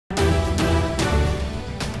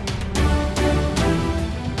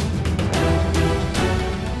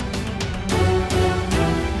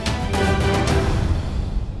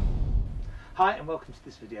Hi and welcome to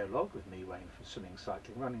this video log with me, Wayne, from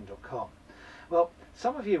swimmingcyclingrunning.com. Well,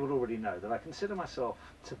 some of you will already know that I consider myself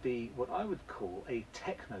to be what I would call a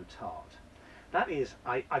techno-tard. That is,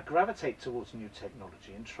 I gravitate towards new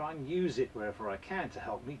technology and try and use it wherever I can to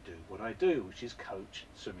help me do what I do, which is coach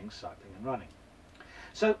swimming, cycling and running.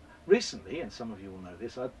 So recently, and some of you will know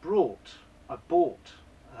this, I bought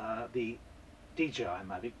the DJI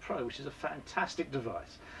Mavic Pro, which is a fantastic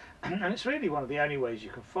device. And it's really one of the only ways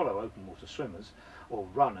you can follow open water swimmers or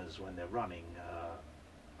runners when they're running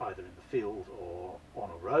either in the field or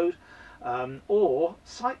on a road, or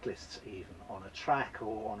cyclists even on a track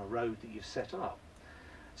or on a road that you've set up.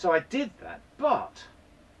 So I did that, but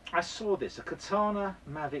I saw this, a Katana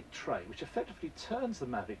Mavic tray, which effectively turns the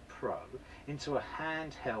Mavic Pro into a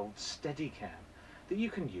handheld Steadicam that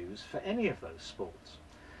you can use for any of those sports.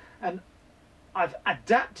 And I've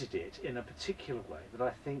adapted it in a particular way that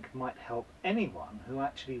I think might help anyone who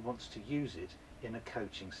actually wants to use it in a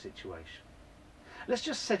coaching situation. Let's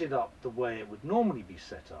just set it up the way it would normally be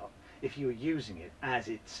set up if you were using it as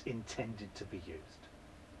it's intended to be used.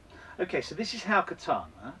 Okay, so this is how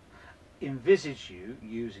Katana envisage you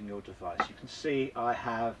using your device. You can see I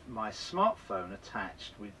have my smartphone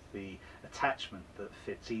attached with the attachment that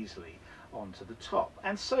fits easily onto the top,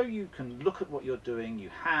 and so you can look at what you're doing.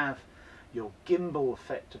 You have your gimbal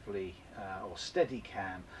effectively, or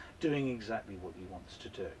Steadicam, doing exactly what you want to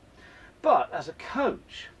do. But as a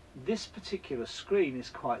coach, this particular screen is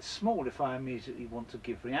quite small if I immediately want to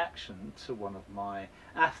give reaction to one of my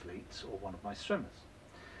athletes or one of my swimmers.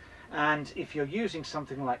 And if you're using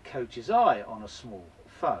something like Coach's Eye on a small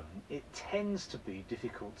phone, it tends to be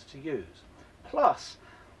difficult to use. Plus,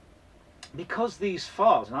 because these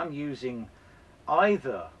files, and I'm using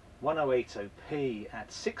either 1080p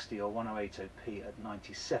at 60 or 1080p at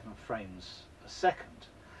 97 frames per second,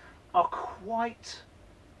 are quite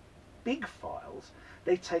big files.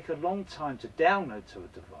 They take a long time to download to a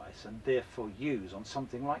device and therefore use on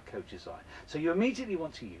something like Coach's Eye. So you immediately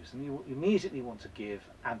want to use them, you immediately want to give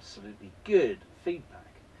absolutely good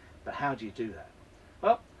feedback. But how do you do that?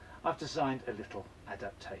 Well, I've designed a little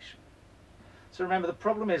adaptation. So remember, the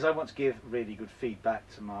problem is I want to give really good feedback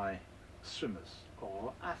to my swimmers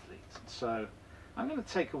or athletes. So I'm going to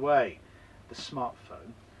take away the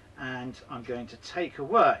smartphone and I'm going to take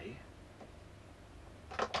away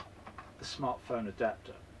the smartphone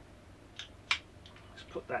adapter. Let's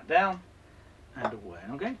put that down and away.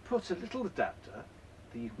 And I'm going to put a little adapter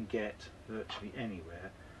that you can get virtually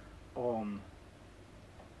anywhere on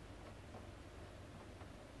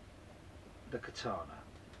the Katana.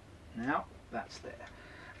 Now that's there.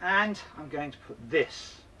 And I'm going to put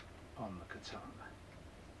this on the Katana.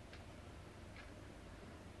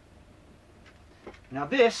 Now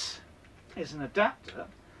this is an adapter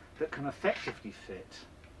that can effectively fit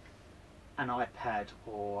an iPad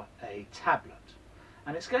or a tablet,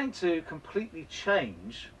 and it's going to completely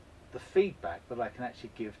change the feedback that I can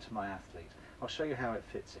actually give to my athlete. I'll show you how it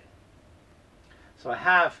fits in. So I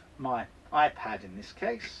have my iPad in this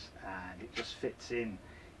case, and it just fits in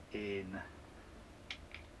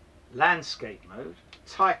landscape mode.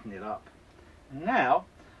 Tighten it up, and now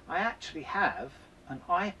I actually have an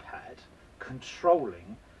iPad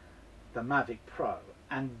controlling the Mavic Pro,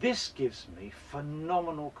 and this gives me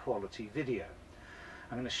phenomenal quality video.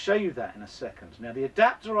 I'm going to show you that in a second. Now the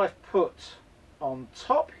adapter I've put on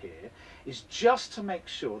top here is just to make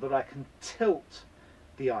sure that I can tilt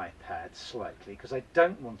the iPad slightly, because I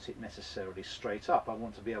don't want it necessarily straight up. I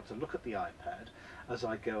want to be able to look at the iPad as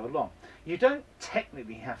I go along. You don't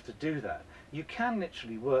technically have to do that. You can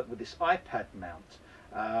literally work with this iPad mount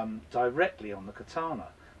directly on the Katana.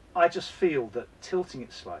 I just feel that tilting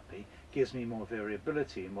it slightly gives me more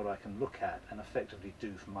variability in what I can look at and effectively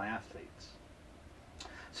do for my athletes.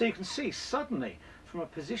 So you can see suddenly, from a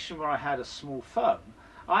position where I had a small phone,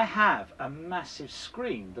 I have a massive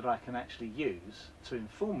screen that I can actually use to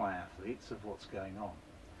inform my athletes of what's going on.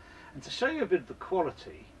 And to show you a bit of the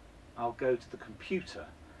quality, I'll go to the computer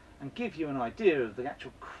and give you an idea of the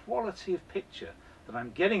actual quality of picture that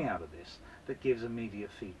I'm getting out of this that gives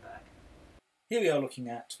immediate feedback. Here we are looking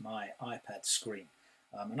at my iPad screen,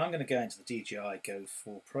 and I'm going to go into the DJI Go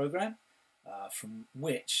 4 program, from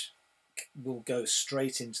which will go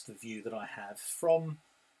straight into the view that I have from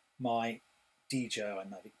my DJI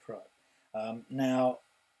Mavic Pro. Now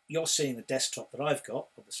you're seeing the desktop that I've got.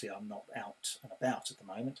 Obviously I'm not out and about at the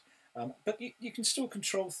moment, but you can still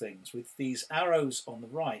control things with these arrows on the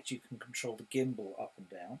right. You can control the gimbal up and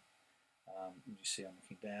down. You see I'm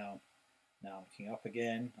looking down, now I'm looking up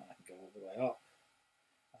again. I can go all the way up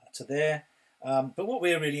to there. But what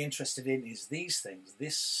we're really interested in is these things,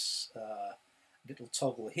 this little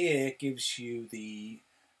toggle here gives you the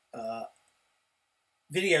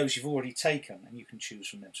videos you've already taken, and you can choose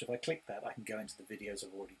from them. So if I click that, I can go into the videos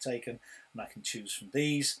I've already taken, and I can choose from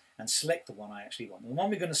these and select the one I actually want. And the one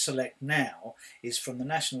we're going to select now is from the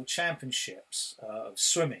National Championships of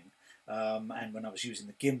swimming, and when I was using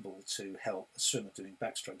the gimbal to help a swimmer doing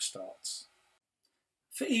backstroke starts.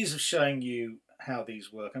 For ease of showing you how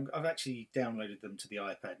these work, I've actually downloaded them to the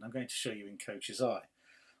iPad, and I'm going to show you in Coach's Eye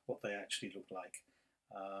what they actually look like.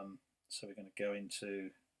 So we're going to go into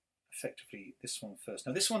effectively this one first.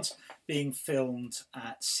 Now this one's being filmed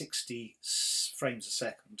at 60 frames a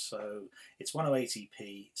second, so it's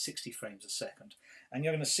 1080p, 60 frames a second, and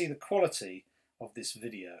you're going to see the quality of this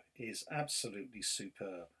video is absolutely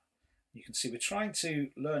superb. You can see we're trying to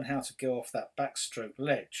learn how to go off that backstroke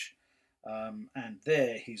ledge, and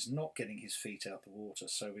there he's not getting his feet out the water,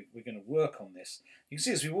 so we're going to work on this. You can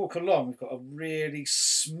see as we walk along we've got a really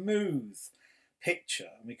smooth picture,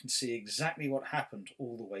 and we can see exactly what happened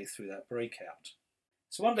all the way through that breakout.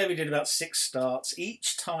 So one day we did about 6 starts,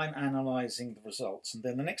 each time analysing the results, and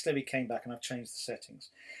then the next day we came back and I've changed the settings.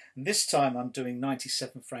 And this time I'm doing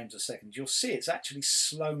 97 frames a second. You'll see it's actually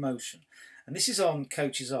slow motion, and this is on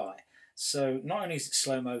Coach's Eye. So not only is it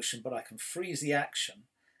slow motion, but I can freeze the action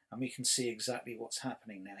and we can see exactly what's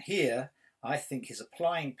happening. Now here, I think he's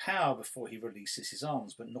applying power before he releases his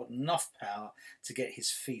arms, but not enough power to get his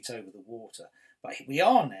feet over the water. But we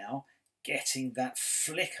are now getting that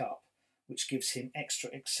flick up, which gives him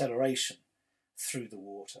extra acceleration through the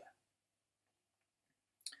water.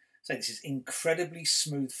 So this is incredibly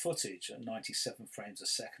smooth footage at 97 frames a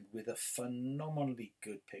second with a phenomenally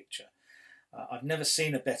good picture. I've never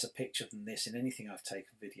seen a better picture than this in anything I've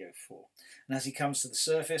taken video for. And as he comes to the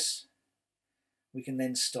surface, we can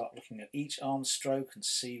then start looking at each arm stroke and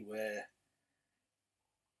see where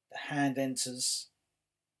the hand enters.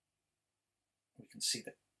 We can see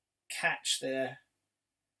the catch there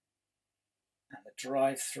and the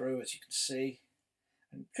drive through, as you can see.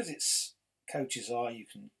 And because it's Coach's Eye, you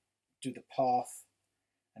can do the path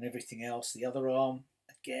and everything else. The other arm,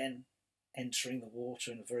 again, entering the water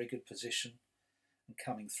in a very good position and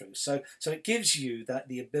coming through. So it gives you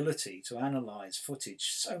the ability to analyse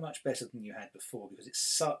footage so much better than you had before, because it's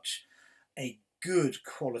such a good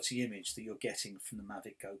quality image that you're getting from the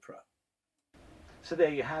Mavic GoPro. So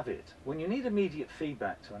there you have it. When you need immediate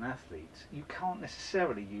feedback to an athlete, you can't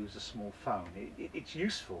necessarily use a small phone. It's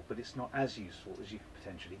useful, but it's not as useful as you can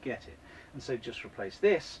potentially get it. And so just replace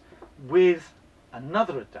this with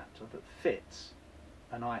another adapter that fits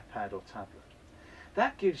an iPad or tablet.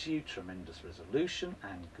 That gives you tremendous resolution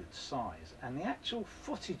and good size, and the actual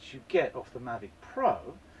footage you get off the Mavic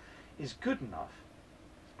Pro is good enough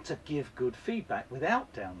to give good feedback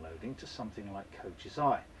without downloading to something like Coach's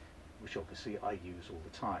Eye, which obviously I use all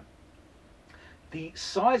the time. The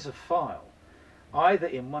size of file, either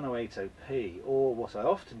in 1080p or what I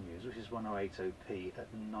often use, which is 1080p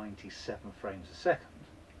at 97 frames a second,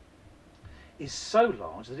 is so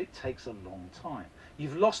large that it takes a long time.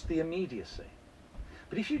 You've lost the immediacy.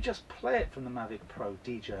 But if you just play it from the Mavic Pro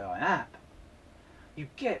DJI app, you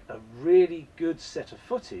get a really good set of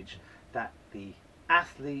footage that the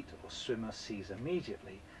athlete or swimmer sees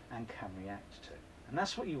immediately and can react to. And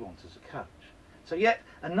that's what you want as a coach. So yet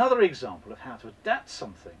another example of how to adapt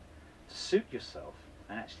something to suit yourself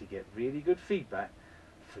and actually get really good feedback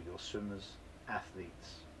for your swimmers,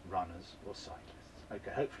 athletes, runners or cyclists.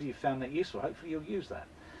 Okay, hopefully you found that useful. Hopefully you'll use that.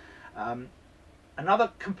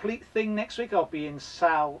 Another complete thing next week, I'll be in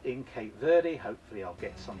Sal in Cape Verde. Hopefully I'll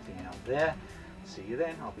get something out there. See you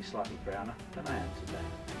then. I'll be slightly browner than I am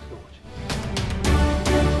today.